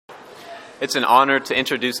It's an honor to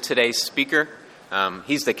introduce today's speaker.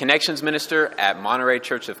 He's the Connections Minister at Monterey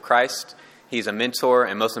Church of Christ. He's a mentor,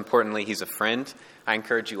 and most importantly, he's a friend. I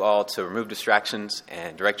encourage you all to remove distractions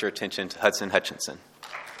and direct your attention to Hudson Hutchinson.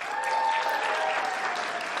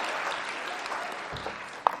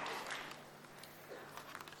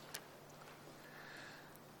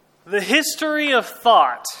 The history of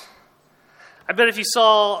thought. I bet if you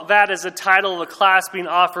saw that as a title of a class being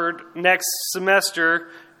offered next semester,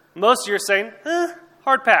 most of you are saying,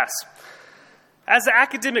 hard pass. As an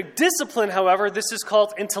academic discipline, however, this is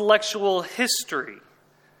called intellectual history.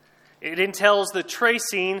 It entails the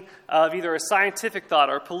tracing of either a scientific thought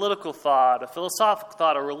or a political thought, a philosophical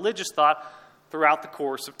thought, or religious thought throughout the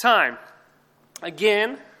course of time.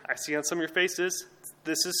 Again, I see on some of your faces,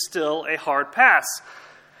 this is still a hard pass.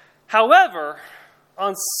 However,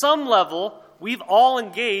 on some level, we've all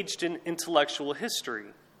engaged in intellectual history.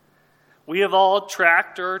 We have all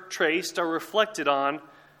tracked or traced or reflected on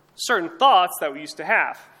certain thoughts that we used to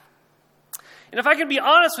have. And if I can be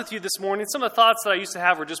honest with you this morning, some of the thoughts that I used to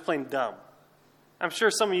have were just plain dumb. I'm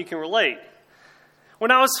sure some of you can relate.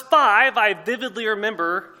 When I was 5, I vividly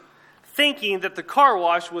remember thinking that the car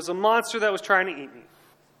wash was a monster that was trying to eat me.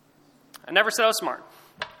 I never said I was smart.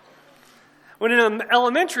 When in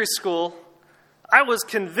elementary school, I was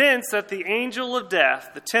convinced that the angel of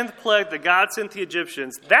death, the 10th plague that God sent the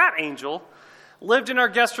Egyptians, that angel lived in our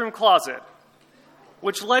guest room closet,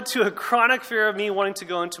 which led to a chronic fear of me wanting to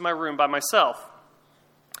go into my room by myself.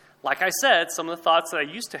 Like I said, some of the thoughts that I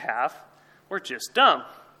used to have were just dumb.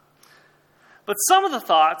 But some of the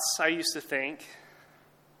thoughts I used to think,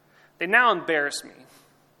 they now embarrass me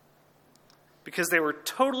because they were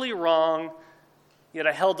totally wrong, yet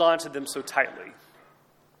I held on to them so tightly.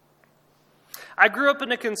 I grew up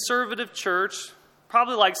in a conservative church,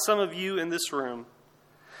 probably like some of you in this room.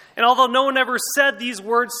 And although no one ever said these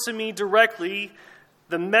words to me directly,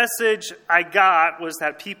 the message I got was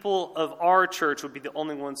that people of our church would be the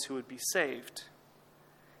only ones who would be saved.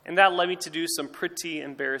 And that led me to do some pretty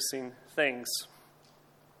embarrassing things.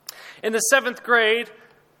 In the 7th grade,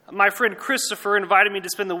 my friend Christopher invited me to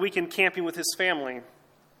spend the weekend camping with his family.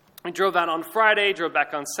 We drove out on Friday, drove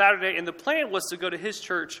back on Saturday, and the plan was to go to his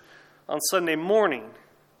church on Sunday morning.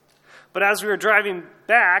 But as we were driving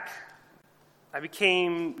back, I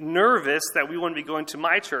became nervous that we wouldn't be going to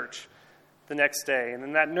my church the next day. And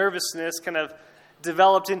then that nervousness kind of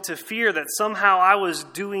developed into fear that somehow I was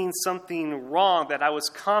doing something wrong, that I was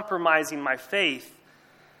compromising my faith.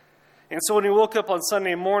 And so when we woke up on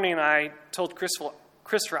Sunday morning, I told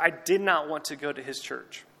Christopher I did not want to go to his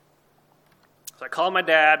church. So I called my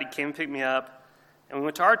dad, he came and picked me up, and we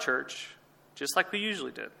went to our church, just like we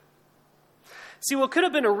usually did. See, what could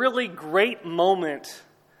have been a really great moment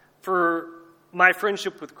for my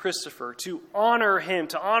friendship with Christopher, to honor him,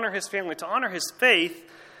 to honor his family, to honor his faith,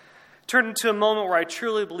 turned into a moment where I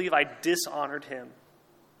truly believe I dishonored him.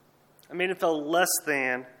 I made him feel less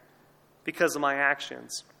than because of my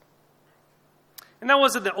actions. And that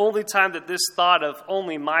wasn't the only time that this thought of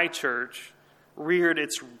only my church reared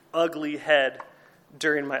its ugly head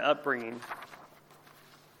during my upbringing.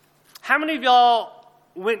 How many of y'all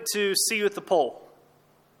went to See You at the Pole?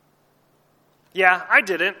 Yeah, I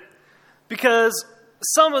didn't. Because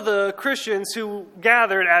some of the Christians who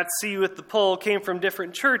gathered at See You at the Pole came from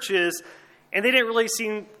different churches, and they didn't really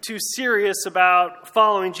seem too serious about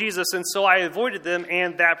following Jesus, and so I avoided them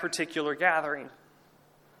and that particular gathering.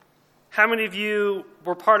 How many of you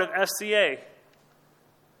were part of FCA?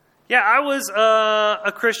 Yeah, I was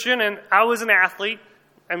a Christian, and I was an athlete.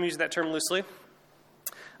 I'm using that term loosely.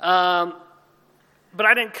 But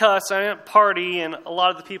I didn't cuss, I didn't party, and a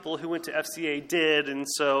lot of the people who went to FCA did, and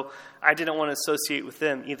so I didn't want to associate with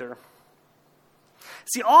them either.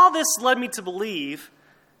 See, all this led me to believe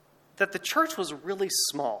that the church was really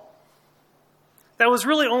small. That was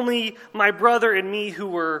really only my brother and me who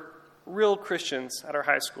were real Christians at our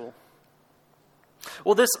high school.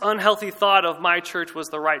 Well, this unhealthy thought of my church was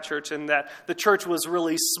the right church and that the church was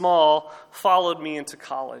really small followed me into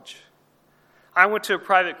college. I went to a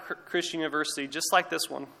private Christian university just like this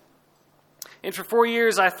one. And for 4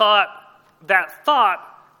 years, I thought that thought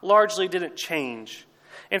largely didn't change.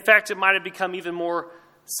 In fact, it might have become even more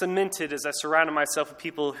cemented as I surrounded myself with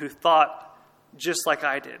people who thought just like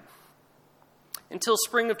I did. Until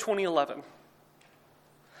spring of 2011.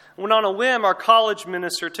 When on a whim, our college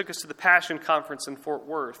minister took us to the Passion Conference in Fort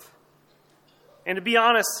Worth. And to be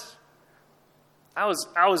honest, I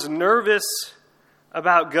was nervous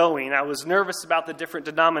about going. I was nervous about the different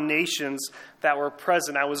denominations that were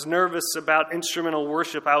present. I was nervous about instrumental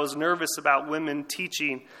worship. I was nervous about women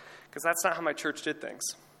teaching, because that's not how my church did things.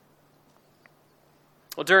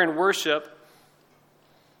 Well, during worship,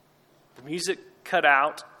 the music cut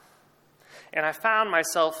out, and I found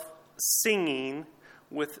myself singing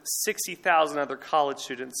with 60,000 other college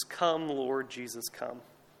students, "Come, Lord Jesus, come."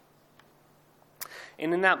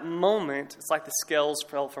 And in that moment, it's like the scales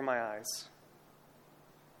fell from my eyes.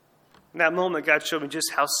 In that moment, God showed me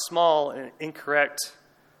just how small and incorrect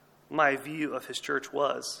my view of his church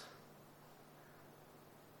was.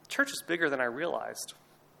 Church is bigger than I realized.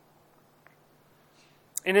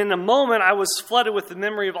 And in a moment, I was flooded with the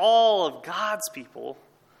memory of all of God's people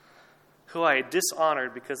who I had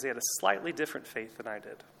dishonored because they had a slightly different faith than I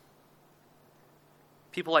did.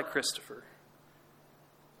 People like Christopher.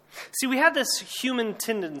 See, we have this human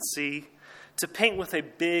tendency to paint with a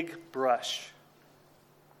big brush.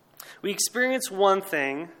 We experience one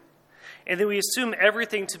thing, and then we assume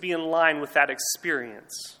everything to be in line with that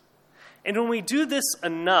experience. And when we do this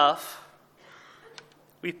enough,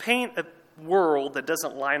 we paint a world that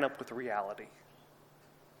doesn't line up with reality.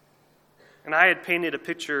 And I had painted a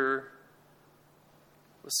picture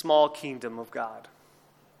of a small kingdom of God.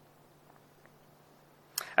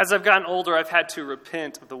 As I've gotten older, I've had to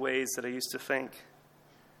repent of the ways that I used to think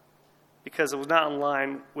because it was not in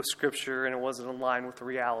line with Scripture and it wasn't in line with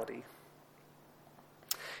reality.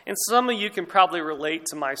 And some of you can probably relate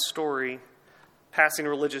to my story. Passing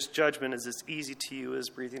religious judgment is as easy to you as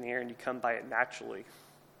breathing air, and you come by it naturally.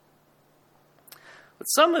 But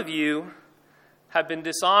some of you have been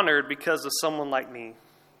dishonored because of someone like me,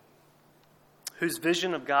 whose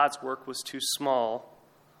vision of God's work was too small.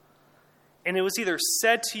 And it was either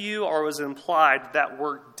said to you or it was implied that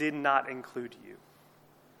work did not include you.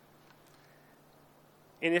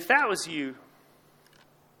 And if that was you,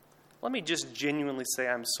 let me just genuinely say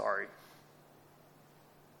I'm sorry.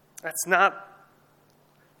 That's not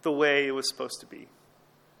the way it was supposed to be.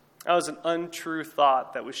 That was an untrue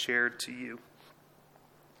thought that was shared to you.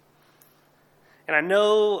 And I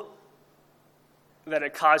know that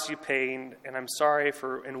it caused you pain, and I'm sorry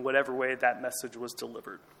for in whatever way that message was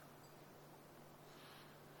delivered.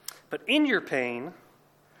 But in your pain,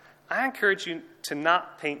 I encourage you to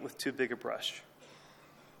not paint with too big a brush.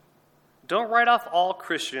 Don't write off all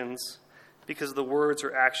Christians because of the words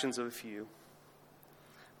or actions of a few.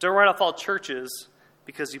 Don't write off all churches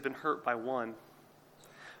because you've been hurt by one.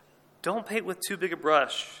 Don't paint with too big a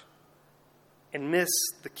brush and miss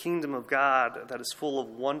the kingdom of God that is full of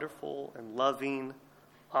wonderful and loving,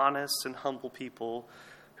 honest and humble people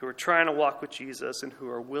who are trying to walk with Jesus and who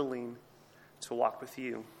are willing to walk with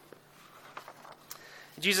you.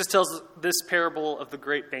 Jesus tells this parable of the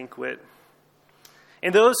great banquet.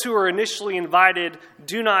 And those who are initially invited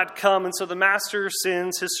do not come, and so the master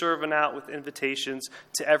sends his servant out with invitations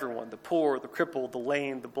to everyone, the poor, the crippled, the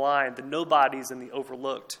lame, the blind, the nobodies, and the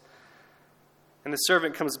overlooked. And the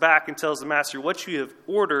servant comes back and tells the master, "What you have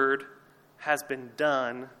ordered has been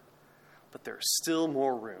done, but there's still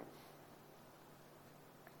more room."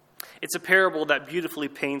 It's a parable that beautifully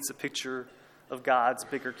paints a picture of God's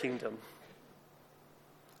bigger kingdom.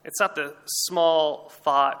 It's not the small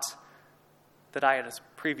thought that I had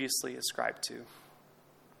previously ascribed to.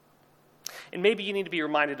 And maybe you need to be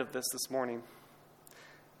reminded of this morning.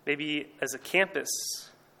 Maybe as a campus,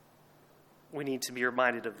 we need to be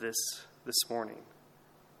reminded of this morning.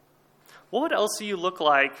 What would LCU look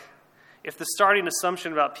like if the starting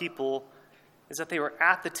assumption about people is that they were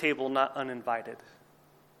at the table, not uninvited?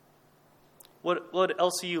 What would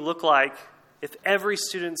LCU look like if every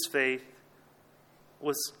student's faith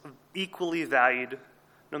was equally valued,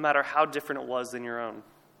 no matter how different it was than your own?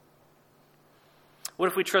 What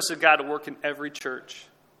if we trusted God to work in every church,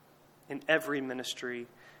 in every ministry,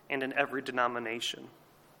 and in every denomination?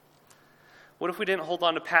 What if we didn't hold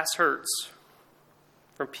on to past hurts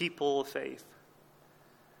from people of faith?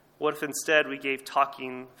 What if instead we gave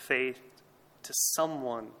talking faith to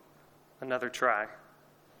someone another try?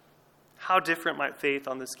 How different might faith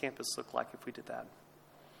on this campus look like if we did that?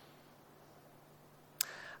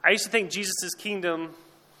 I used to think Jesus' kingdom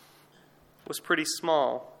was pretty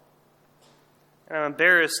small, and I'm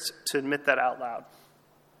embarrassed to admit that out loud.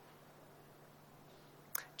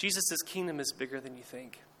 Jesus' kingdom is bigger than you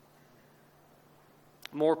think.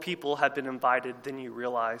 More people have been invited than you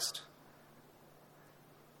realized.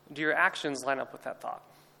 Do your actions line up with that thought?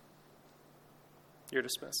 You're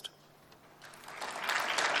dismissed.